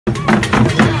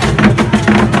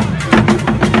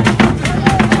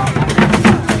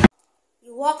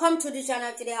Welcome to the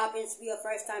channel. Today happens to be your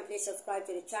first time. Please subscribe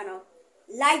to the channel.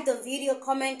 Like the video,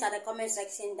 comment at the comment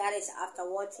section. That is after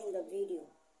watching the video.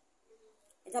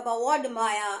 It's about Wode in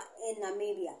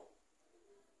Namibia.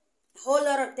 A whole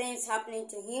lot of things happening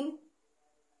to him.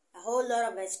 A whole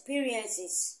lot of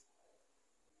experiences.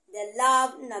 The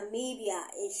love Namibia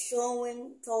is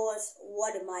showing towards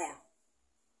Wode.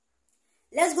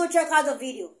 Let's go check out the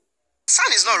video. The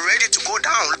sun is not ready to go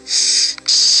down.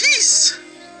 Jeez.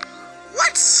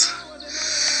 What?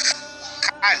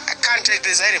 I can't take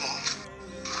this anymore.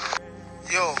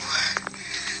 Yo,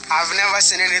 I've never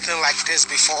seen anything like this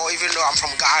before, even though I'm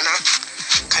from Ghana.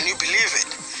 Can you believe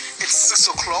it? It's 6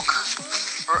 o'clock.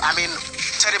 I mean,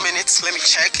 30 minutes. Let me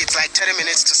check. It's like 30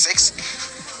 minutes to 6.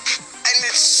 And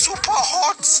it's super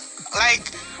hot. Like,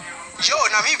 yo,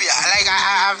 Namibia. Like,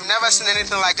 I've never seen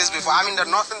anything like this before. I'm in the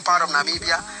northern part of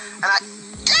Namibia. And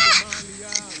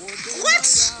what?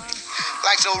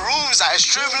 Like, the rooms are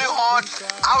extremely hot.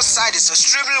 Outside is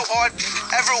extremely hot.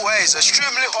 Everywhere is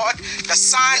extremely hot. The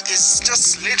sun is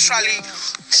just literally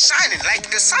shining.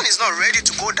 Like, the sun is not ready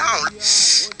to go down.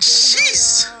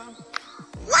 Jeez.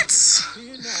 What?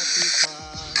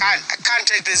 I can't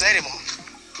take this anymore.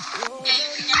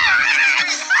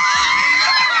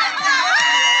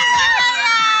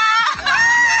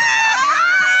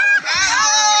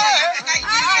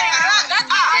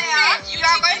 You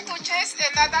are going to chase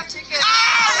another chicken.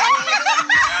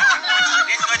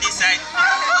 Let's go this side.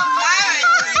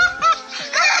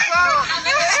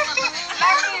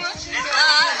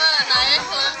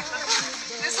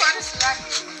 This one is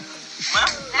lucky.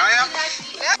 Maya?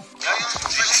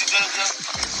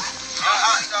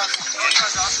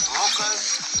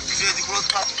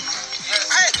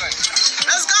 Hey,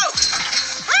 let's go.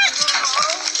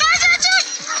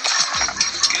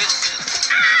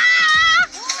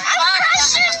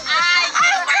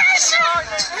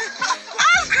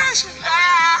 I'm crashing.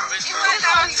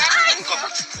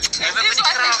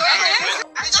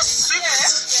 I just sweep it.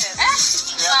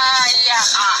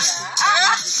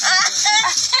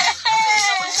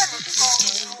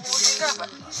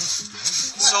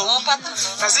 So,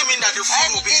 does it mean that the food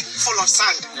will be full of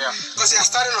sand? Yeah. Because they are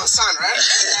starting on sand, right?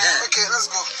 Yeah. Okay, let's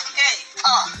go.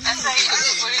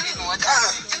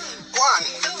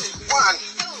 One.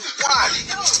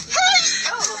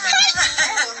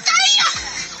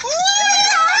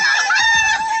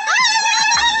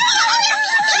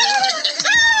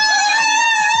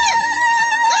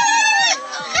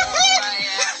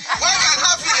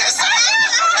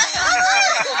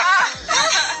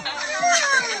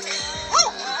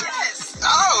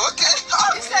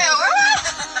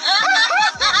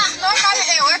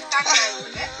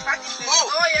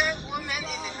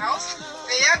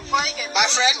 My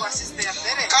friend,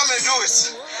 come and do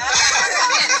it.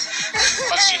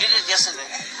 But she did it yesterday.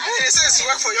 It says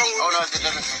work for young women. Oh no, it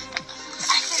didn't.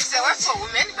 It's a work for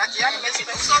women, but young men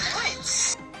spend so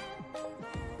points.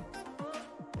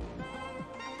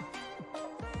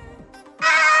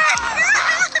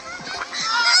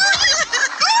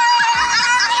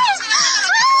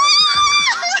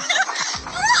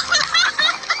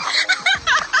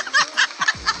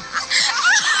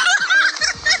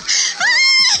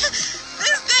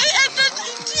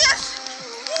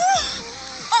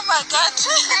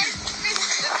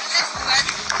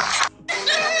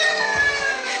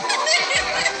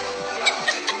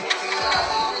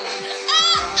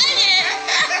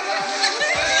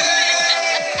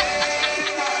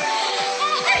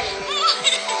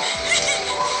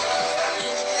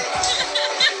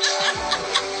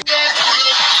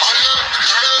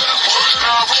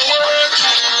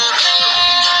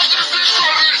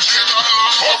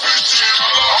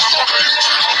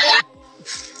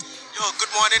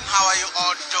 Good morning, how are you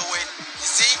all doing? You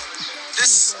see,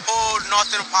 this whole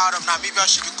northern part of Namibia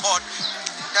should be called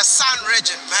the sun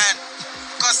region, man,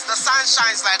 because the sun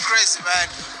shines like crazy, man.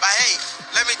 But hey,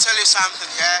 let me tell you something,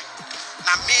 yeah?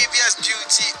 Namibia's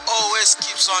beauty always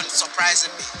keeps on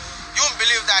surprising me. You won't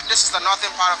believe that this is the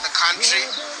northern part of the country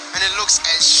and it looks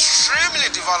extremely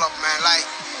developed, man. Like,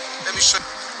 let me show you.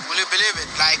 Will you believe it?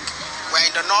 Like, we're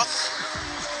in the north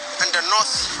and the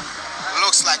north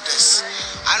looks like this.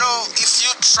 I know if you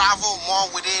travel more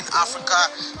within Africa,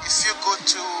 if you go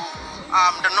to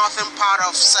the northern part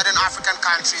of certain African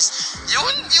countries, you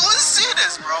wouldn't see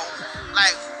this, bro.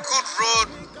 Like, good road,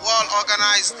 well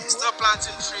organized, still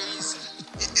planting trees.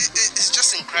 It's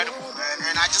just incredible, man.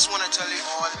 And I just want to tell you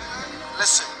all,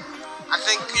 listen, I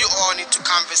think you all need to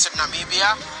come visit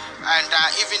Namibia, and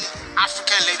even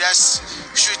African leaders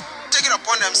should take it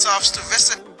upon themselves to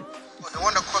visit. They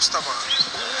want the customer.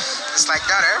 It's like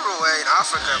that everywhere in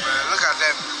Africa, man. Look at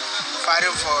them.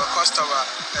 fighting for a customer.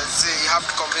 Let's see, you have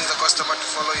to convince the customer to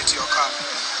follow you to your car.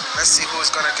 Let's see who's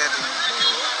gonna get it.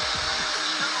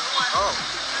 Oh,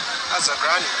 that's a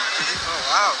granny. Oh,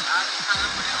 wow.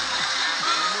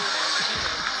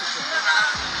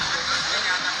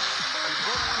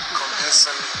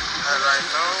 Convincing her right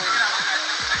now.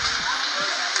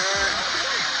 Okay.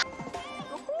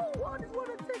 Who wanna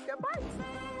take a bite?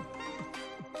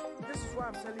 This is why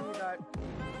I'm telling you that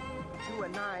you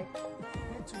and I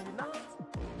need to unite.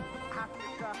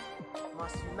 Africa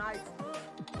must unite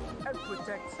and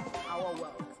protect our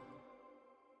world.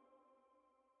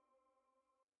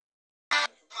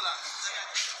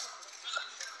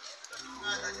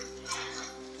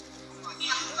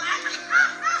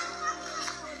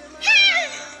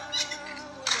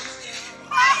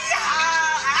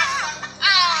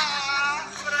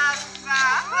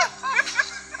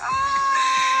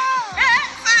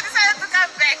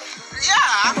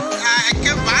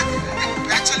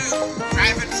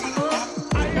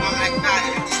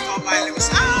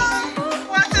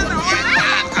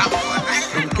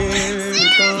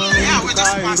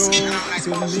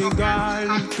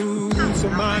 Senegal to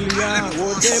Somalia,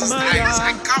 Wode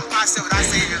I can't pass it without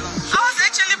saying hello. I was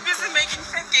actually busy making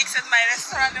pancakes at my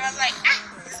restaurant. I was like,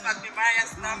 this must be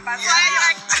Maria's number. So I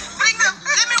like,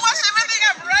 let me watch everything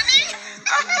I'm running.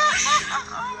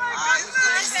 Oh my goodness.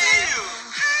 I see you.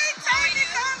 Hi, Tiny.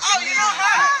 Oh, you know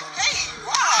her? Hey,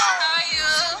 wow. How are you?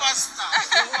 Superstar.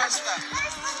 Nice to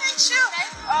meet you.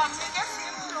 Biggest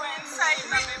influencer in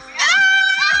Namibia.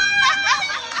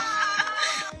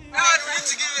 Now we need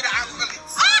to give you the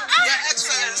accolades. Your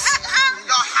Excellency,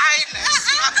 Your Highness,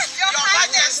 Your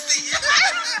Majesty.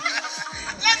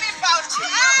 Let me bow to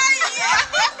you.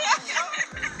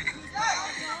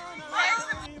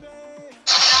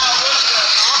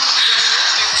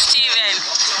 Steven.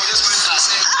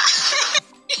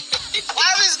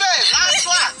 Why is there? Last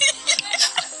one.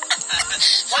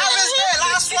 Why is there?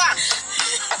 Last one.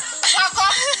 Fuck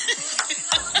up.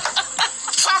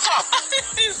 Fuck up.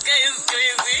 This guy is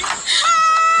crazy.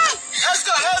 Let's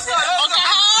go. Okay.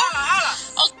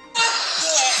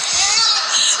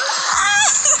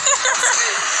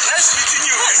 Nice meeting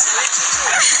you.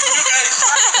 You guys.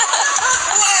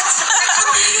 What?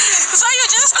 So you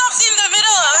just stopped in the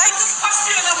middle, like? It's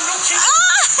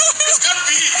gonna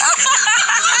be. I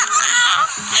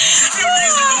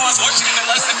was watching in the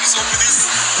last episode with this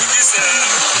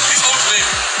old lady.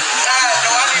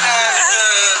 The one in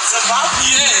Zimbabwe?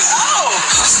 Yes. Oh. I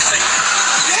was like,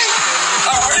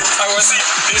 I was in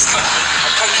this country.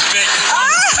 I'm coming back.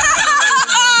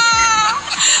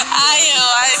 I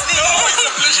see. No, it's a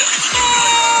pleasure meeting you.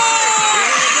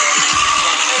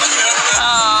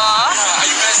 Are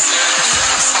you guys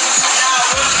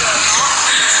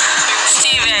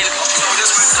Steven.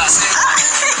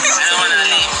 I don't want to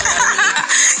leave.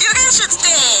 You guys should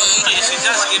stay. You should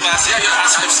just give us your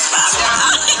husband.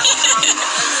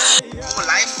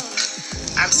 Life,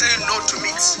 I'm saying no to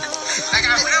meat. Like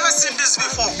I've never seen this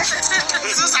before.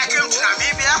 Since I came to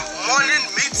Namibia, morning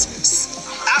meat,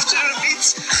 afternoon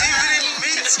meat, evening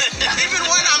meat. Even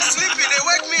when I'm sleeping, they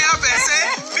wake me up and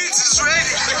say, meat is ready.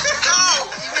 No,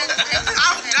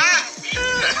 I'm done.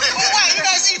 Oh, why you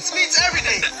guys eat meat every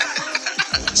day?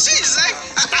 She's like,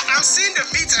 I'm seeing the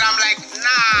meat and I'm like,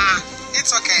 nah,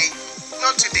 it's okay.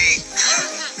 Not today.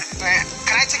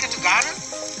 Can I take it to Ghana?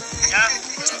 Yeah.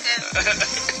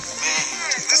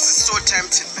 This is so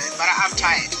tempting, man, but I'm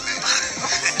tired, man.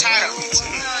 I'm tired of it.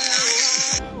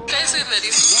 Guy said that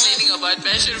he's complaining about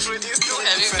passion fruit, he's still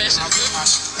having passion fruit.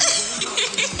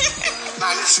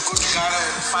 Now let's go to Ghana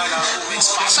and find out who makes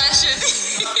passion.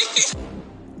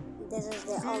 This is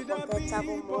the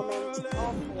unforgettable moment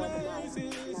of Wode,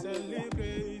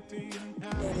 Namibia.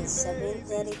 It is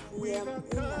 7:30 p.m. in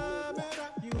Namibia.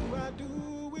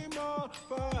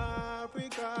 He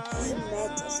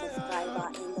met a subscriber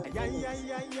in the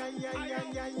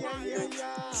village.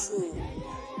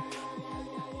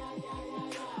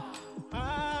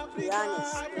 Be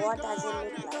honest, what does it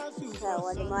look like?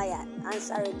 Wode Maya,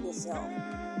 answer it yourself.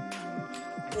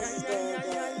 This is the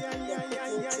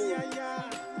cooking team.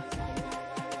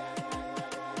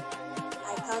 I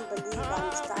can't believe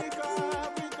I'm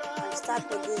stuck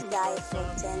with this guy for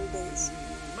 10 days.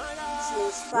 She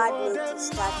inspired me to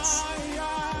start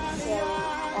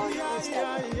sharing on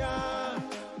Instagram.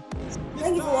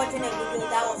 Thank you for watching the video.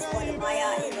 That was Wode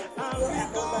Maya in the video. A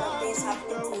whole lot of things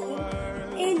happening to him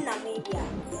in Namibia.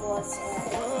 It was so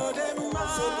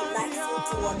delightful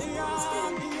to watch him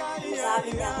stay. He's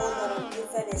having a whole lot of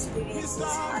different experiences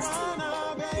as to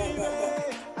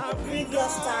the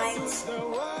previous times he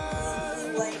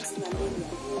went to Namibia.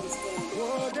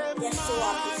 Just so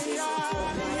appreciation to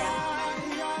Wode Maya.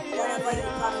 sure you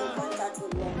come in contact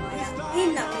with Wode in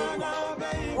Namibia.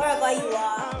 Wherever you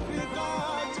are,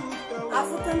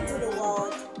 African to the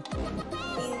world,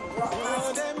 being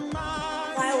broadcast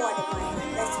by Wode.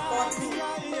 Let's support him.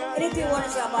 Anything you want to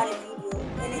say about the video,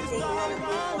 anything you want to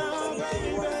bring points,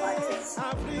 anything you want to purchase,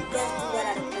 just do that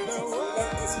at the comment section.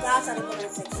 Let's discuss at the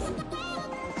comment section.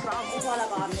 It's all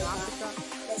about Africa.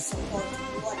 Let's support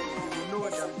Wode.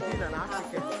 Let's support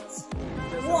Africans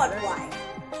worldwide.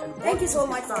 Thank you so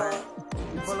much for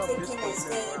taking and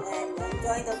staying and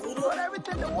enjoying the video. I'm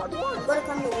going to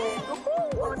come your way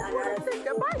with another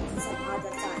video some other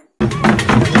time.